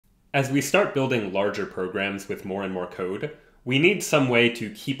As we start building larger programs with more and more code, we need some way to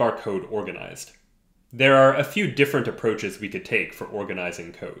keep our code organized. There are a few different approaches we could take for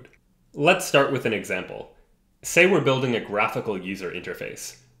organizing code. Let's start with an example. Say we're building a graphical user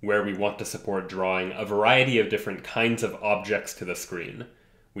interface, where we want to support drawing a variety of different kinds of objects to the screen.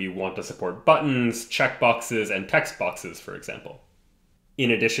 We want to support buttons, checkboxes, and text boxes, for example.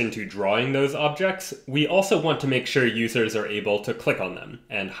 In addition to drawing those objects, we also want to make sure users are able to click on them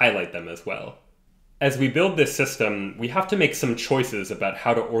and highlight them as well. As we build this system, we have to make some choices about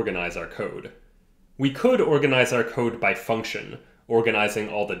how to organize our code. We could organize our code by function, organizing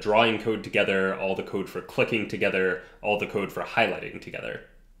all the drawing code together, all the code for clicking together, all the code for highlighting together.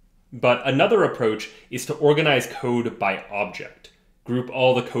 But another approach is to organize code by object. Group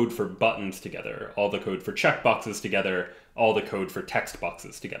all the code for buttons together, all the code for checkboxes together, all the code for text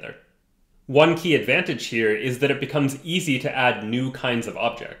boxes together. One key advantage here is that it becomes easy to add new kinds of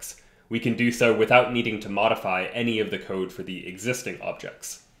objects. We can do so without needing to modify any of the code for the existing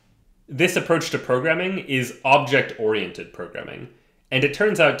objects. This approach to programming is object-oriented programming, and it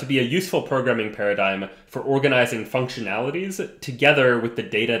turns out to be a useful programming paradigm for organizing functionalities together with the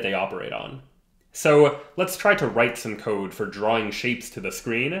data they operate on. So let's try to write some code for drawing shapes to the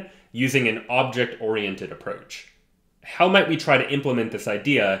screen using an object-oriented approach. How might we try to implement this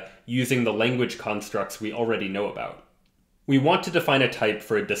idea using the language constructs we already know about? We want to define a type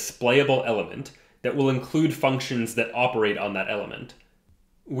for a displayable element that will include functions that operate on that element.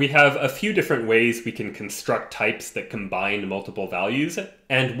 We have a few different ways we can construct types that combine multiple values,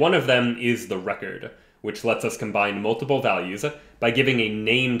 and one of them is the record, which lets us combine multiple values by giving a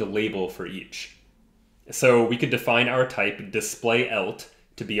named label for each. So we could define our type displayElt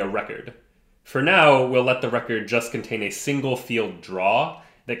to be a record. For now, we'll let the record just contain a single field draw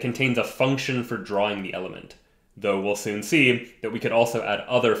that contains a function for drawing the element, though we'll soon see that we could also add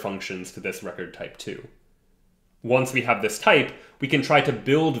other functions to this record type too. Once we have this type, we can try to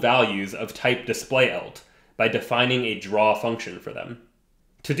build values of type displayElt by defining a draw function for them.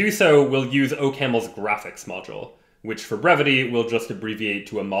 To do so, we'll use OCaml's graphics module, which for brevity we'll just abbreviate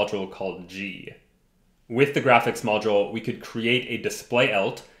to a module called G. With the graphics module, we could create a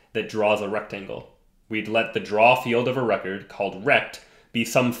displayElt that draws a rectangle. We'd let the draw field of a record, called rect, be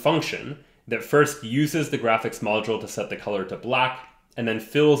some function that first uses the graphics module to set the color to black, and then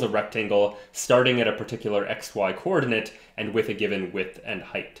fills a rectangle starting at a particular xy coordinate and with a given width and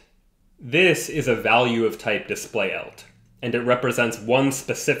height. This is a value of type displayElt, and it represents one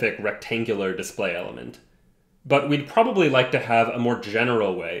specific rectangular display element. But we'd probably like to have a more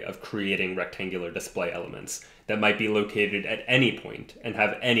general way of creating rectangular display elements that might be located at any point and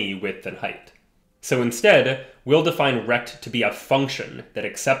have any width and height. So instead, we'll define rect to be a function that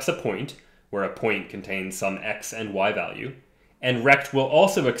accepts a point, where a point contains some x and y value, and rect will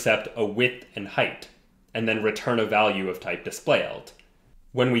also accept a width and height, and then return a value of type displayElt.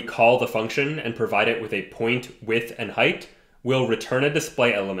 When we call the function and provide it with a point, width, and height, we'll return a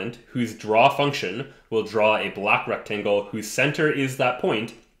display element whose draw function will draw a black rectangle whose center is that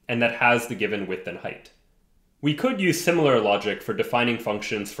point and that has the given width and height. We could use similar logic for defining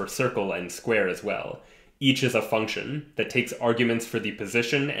functions for circle and square as well. Each is a function that takes arguments for the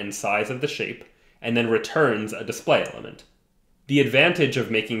position and size of the shape and then returns a display element. The advantage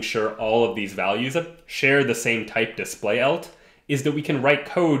of making sure all of these values share the same type displayElt is that we can write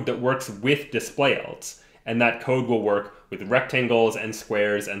code that works with displayElts, and that code will work with rectangles and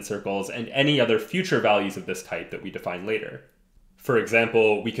squares and circles and any other future values of this type that we define later. For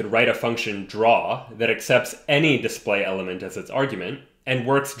example, we could write a function draw that accepts any display element as its argument and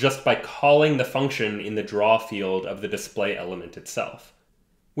works just by calling the function in the draw field of the display element itself.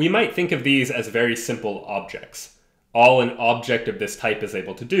 We might think of these as very simple objects. All an object of this type is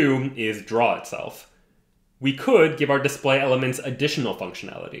able to do is draw itself. We could give our display elements additional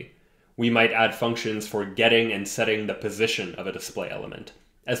functionality. We might add functions for getting and setting the position of a display element,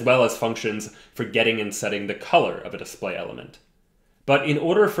 as well as functions for getting and setting the color of a display element. But in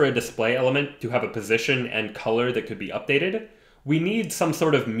order for a display element to have a position and color that could be updated, we need some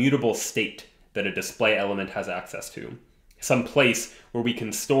sort of mutable state that a display element has access to, some place where we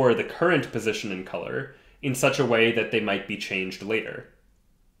can store the current position and color in such a way that they might be changed later.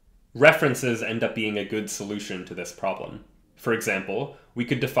 References end up being a good solution to this problem. For example, we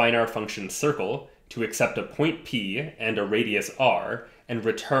could define our function circle to accept a point p and a radius r and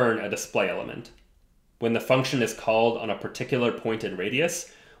return a display element. When the function is called on a particular point and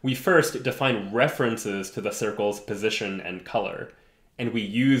radius, we first define references to the circle's position and color, and we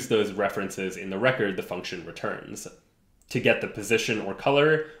use those references in the record the function returns. To get the position or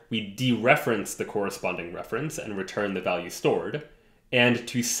color, we dereference the corresponding reference and return the value stored, And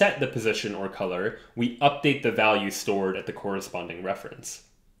to set the position or color, we update the value stored at the corresponding reference.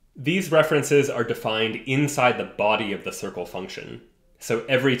 These references are defined inside the body of the circle function. So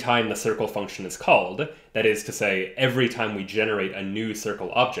every time the circle function is called, that is to say, every time we generate a new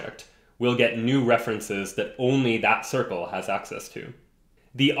circle object, we'll get new references that only that circle has access to.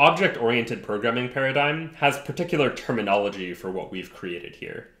 The object-oriented programming paradigm has particular terminology for what we've created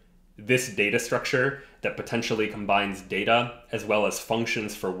here. This data structure that potentially combines data as well as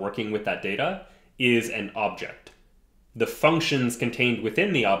functions for working with that data is an object. The functions contained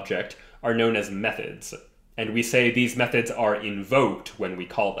within the object are known as methods, and we say these methods are invoked when we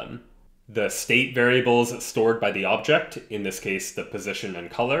call them. The state variables stored by the object, in this case the position and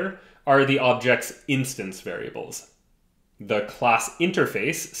color, are the object's instance variables. The class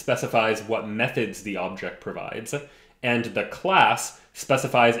interface specifies what methods the object provides, and the class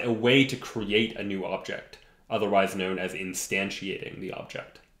specifies a way to create a new object, otherwise known as instantiating the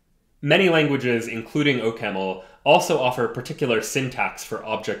object. Many languages, including OCaml, also offer particular syntax for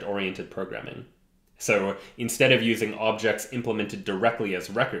object-oriented programming. So instead of using objects implemented directly as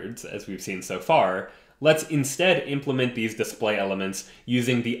records, as we've seen so far, let's instead implement these display elements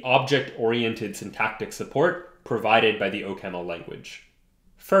using the object-oriented syntactic support provided by the OCaml language.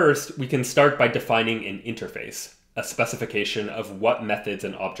 First, we can start by defining an interface, a specification of what methods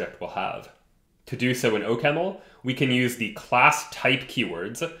an object will have. To do so in OCaml, we can use the class type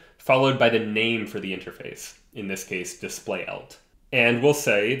keywords followed by the name for the interface, in this case displayElt. And we'll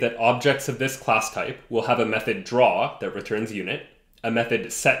say that objects of this class type will have a method draw that returns unit, a method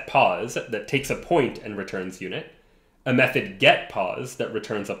setPos that takes a point and returns unit, a method getPos that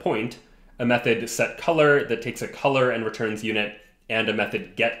returns a point, a method setColor that takes a color and returns unit, and a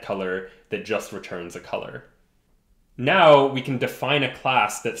method getColor that just returns a color. Now we can define a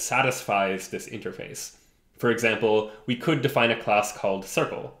class that satisfies this interface. For example, we could define a class called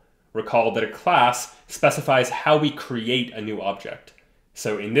Circle. Recall that a class specifies how we create a new object.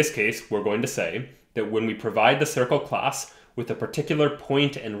 So in this case, we're going to say that when we provide the Circle class with a particular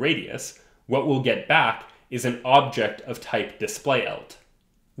point and radius, what we'll get back is an object of type displayElt.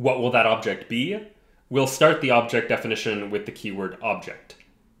 What will that object be? We'll start the object definition with the keyword object.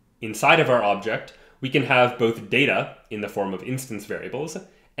 Inside of our object, we can have both data in the form of instance variables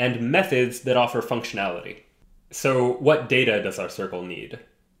and methods that offer functionality. So what data does our circle need?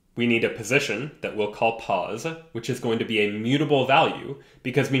 We need a position that we'll call pos, which is going to be a mutable value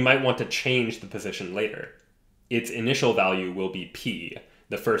because we might want to change the position later. Its initial value will be p,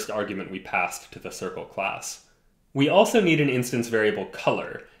 the first argument we passed to the circle class. We also need an instance variable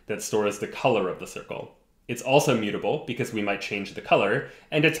color that stores the color of the circle. It's also mutable because we might change the color,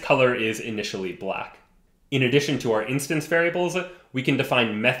 and its color is initially black. In addition to our instance variables, we can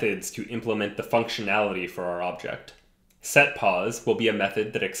define methods to implement the functionality for our object. SetPos will be a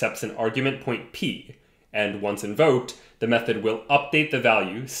method that accepts an argument point p, and once invoked, the method will update the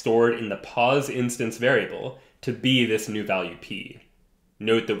value stored in the pos instance variable to be this new value p.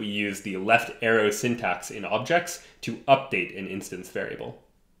 Note that we use the left arrow syntax in objects to update an instance variable.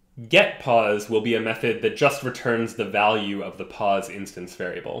 GetPos will be a method that just returns the value of the pos instance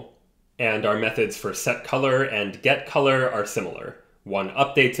variable. And our methods for setColor and getColor are similar. One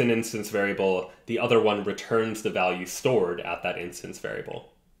updates an instance variable, the other one returns the value stored at that instance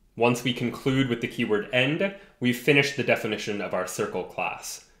variable. Once we conclude with the keyword end, we've finished the definition of our circle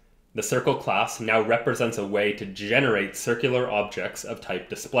class. The circle class now represents a way to generate circular objects of type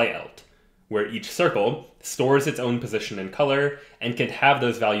displayElt, where each circle stores its own position and color and can have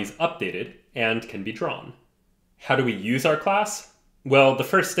those values updated and can be drawn. How do we use our class? Well, the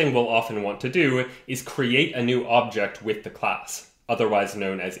first thing we'll often want to do is create a new object with the class, otherwise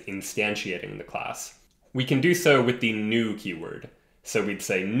known as instantiating the class. We can do so with the new keyword. So we'd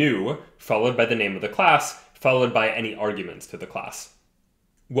say new, followed by the name of the class, followed by any arguments to the class.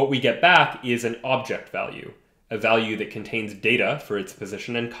 What we get back is an object value, a value that contains data for its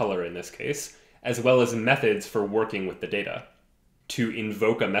position and color in this case, as well as methods for working with the data. To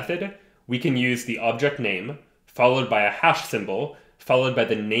invoke a method, we can use the object name, followed by a hash symbol, followed by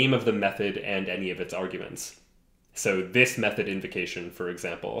the name of the method and any of its arguments. So this method invocation, for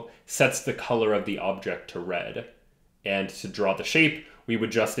example, sets the color of the object to red. And to draw the shape, we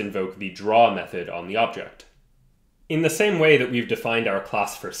would just invoke the draw method on the object. In the same way that we've defined our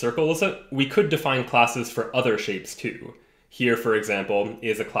class for circles, we could define classes for other shapes too. Here, for example,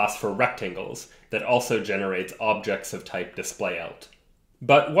 is a class for rectangles that also generates objects of type displayElt.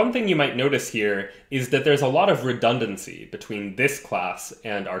 But one thing you might notice here is that there's a lot of redundancy between this class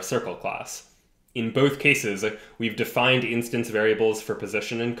and our circle class. In both cases, we've defined instance variables for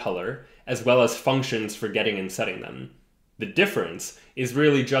position and color, as well as functions for getting and setting them. The difference is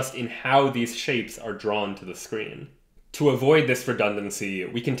really just in how these shapes are drawn to the screen. To avoid this redundancy,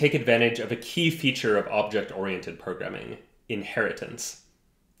 we can take advantage of a key feature of object-oriented programming: inheritance.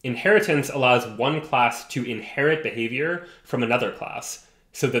 Inheritance allows one class to inherit behavior from another class,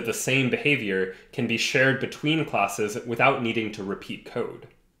 so that the same behavior can be shared between classes without needing to repeat code.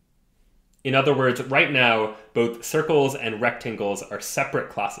 In other words, right now, both circles and rectangles are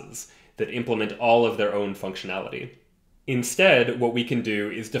separate classes that implement all of their own functionality. Instead, what we can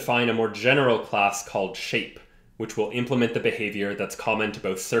do is define a more general class called shape, which will implement the behavior that's common to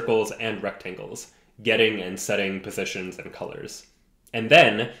both circles and rectangles, getting and setting positions and colors. And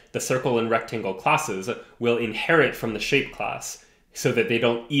then, the circle and rectangle classes will inherit from the shape class, so that they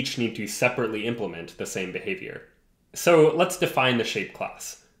don't each need to separately implement the same behavior. So let's define the shape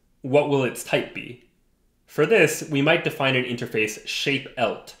class. What will its type be? For this, we might define an interface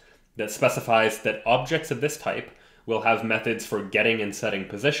shapeElt that specifies that objects of this type will have methods for getting and setting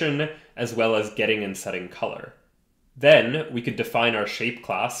position, as well as getting and setting color. Then, we could define our shape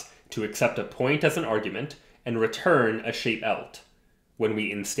class to accept a point as an argument and return a shapeElt. When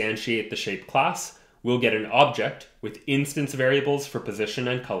we instantiate the shape class, we'll get an object with instance variables for position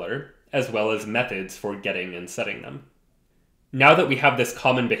and color, as well as methods for getting and setting them. Now that we have this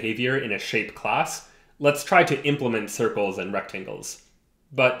common behavior in a shape class, let's try to implement circles and rectangles.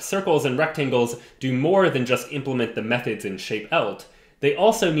 But circles and rectangles do more than just implement the methods in shapeElt. They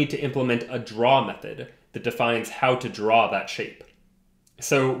also need to implement a draw method that defines how to draw that shape.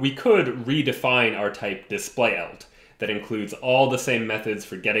 So we could redefine our type displayElt that includes all the same methods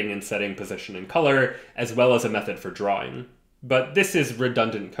for getting and setting position and color, as well as a method for drawing. But this is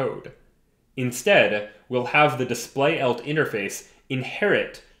redundant code. Instead, we'll have the displayElt interface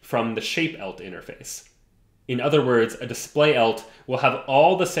inherit from the shapeElt interface. In other words, a displayElt will have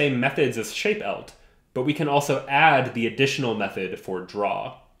all the same methods as shapeElt, but we can also add the additional method for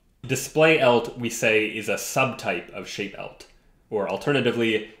draw. DisplayElt, we say, is a subtype of shapeElt, or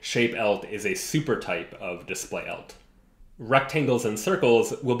alternatively, shapeElt is a supertype of displayElt. Rectangles and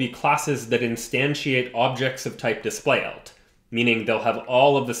circles will be classes that instantiate objects of type displayElt, meaning they'll have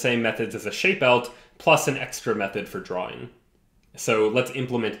all of the same methods as a shapeElt, plus an extra method for drawing. So let's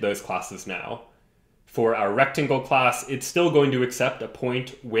implement those classes now. For our rectangle class, it's still going to accept a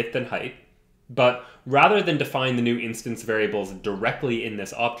point, width, and height, but rather than define the new instance variables directly in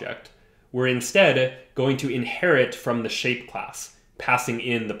this object, we're instead going to inherit from the shape class, passing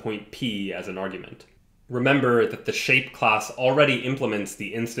in the point p as an argument. Remember that the shape class already implements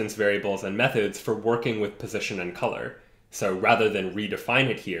the instance variables and methods for working with position and color, so rather than redefine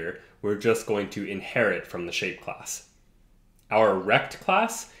it here, we're just going to inherit from the shape class. Our rect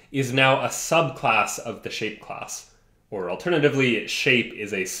class is now a subclass of the shape class, or alternatively, shape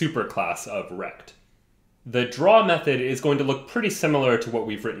is a superclass of rect. The draw method is going to look pretty similar to what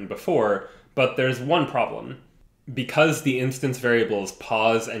we've written before, but there's one problem. Because the instance variables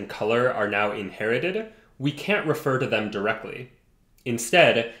pause and color are now inherited, we can't refer to them directly.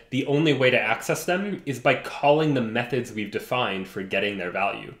 Instead, the only way to access them is by calling the methods we've defined for getting their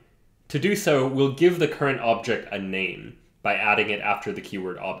value. To do so, we'll give the current object a name by adding it after the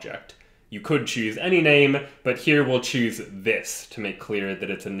keyword object. You could choose any name, but here we'll choose this to make clear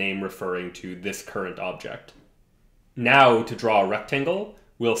that it's a name referring to this current object. Now, to draw a rectangle,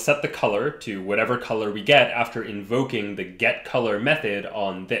 we'll set the color to whatever color we get after invoking the getColor method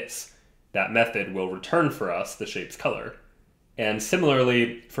on this. That method will return for us the shape's color. And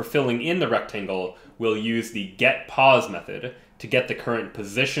similarly, for filling in the rectangle, we'll use the getPause method to get the current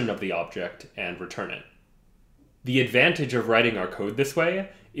position of the object and return it. The advantage of writing our code this way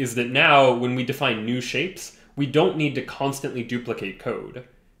is that now, when we define new shapes, we don't need to constantly duplicate code.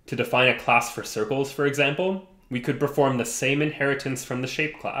 To define a class for circles, for example, we could perform the same inheritance from the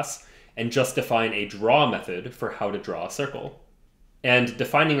shape class and just define a draw method for how to draw a circle. And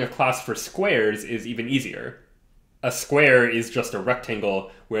defining a class for squares is even easier. A square is just a rectangle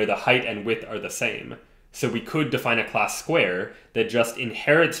where the height and width are the same, so we could define a class square that just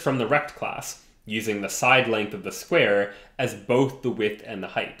inherits from the rect class, using the side length of the square as both the width and the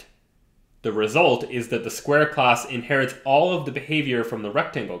height. The result is that the square class inherits all of the behavior from the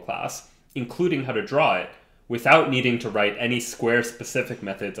rectangle class, including how to draw it, without needing to write any square-specific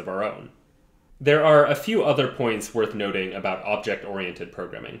methods of our own. There are a few other points worth noting about object-oriented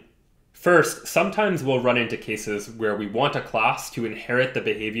programming. First, sometimes we'll run into cases where we want a class to inherit the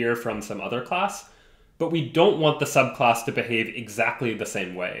behavior from some other class, but we don't want the subclass to behave exactly the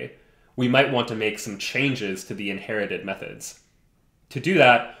same way. We might want to make some changes to the inherited methods. To do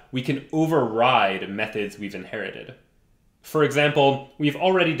that, we can override methods we've inherited. For example, we've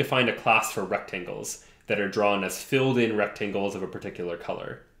already defined a class for rectangles that are drawn as filled-in rectangles of a particular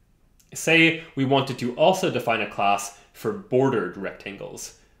color. Say we wanted to also define a class for bordered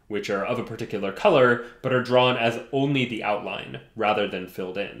rectangles, which are of a particular color, but are drawn as only the outline, rather than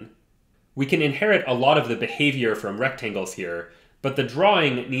filled in. We can inherit a lot of the behavior from rectangles here, but the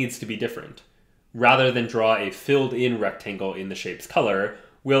drawing needs to be different. Rather than draw a filled-in rectangle in the shape's color,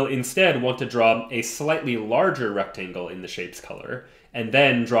 we'll instead want to draw a slightly larger rectangle in the shape's color, and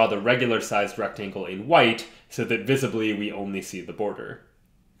then draw the regular-sized rectangle in white so that visibly we only see the border.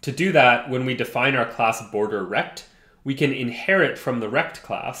 To do that, when we define our class borderRect, we can inherit from the rect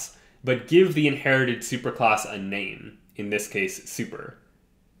class, but give the inherited superclass a name, in this case super.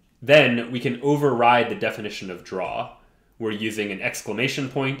 Then we can override the definition of draw. We're using an exclamation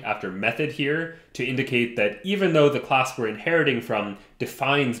point after method here to indicate that even though the class we're inheriting from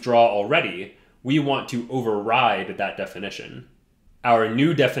defines draw already, we want to override that definition. Our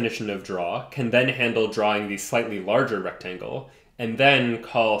new definition of draw can then handle drawing the slightly larger rectangle, and then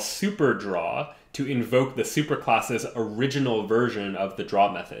call superDraw to invoke the superclass's original version of the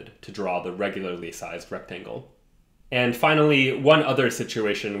draw method to draw the regularly sized rectangle. And finally, one other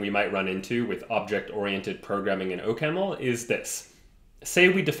situation we might run into with object-oriented programming in OCaml is this. Say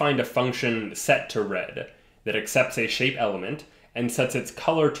we defined a function setToRed that accepts a shape element and sets its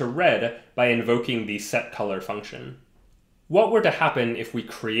color to red by invoking the setColor function. What were to happen if we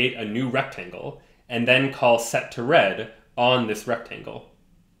create a new rectangle and then call setToRed on this rectangle?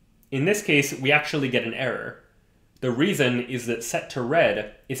 In this case, we actually get an error. The reason is that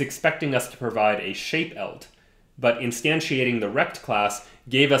setToRed is expecting us to provide a shapeElt, but instantiating the rect class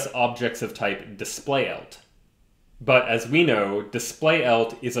gave us objects of type displayElt. But as we know,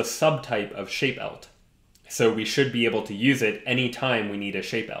 displayElt is a subtype of shapeElt, so we should be able to use it anytime we need a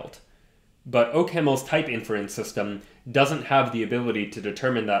shapeElt. But OCaml's type inference system doesn't have the ability to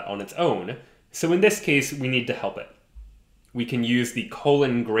determine that on its own, so in this case we need to help it. We can use the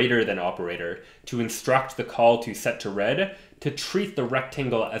 :greater than operator to instruct the call to setToRed to treat the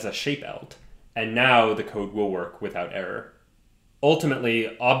rectangle as a shapeElt, and now the code will work without error.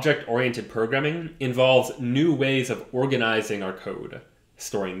 Ultimately, object-oriented programming involves new ways of organizing our code,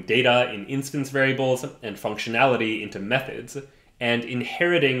 storing data in instance variables and functionality into methods, and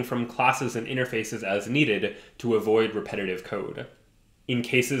inheriting from classes and interfaces as needed to avoid repetitive code. In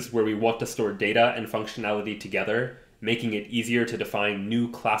cases where we want to store data and functionality together, making it easier to define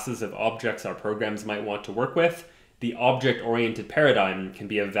new classes of objects our programs might want to work with, the object-oriented paradigm can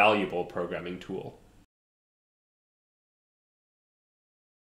be a valuable programming tool.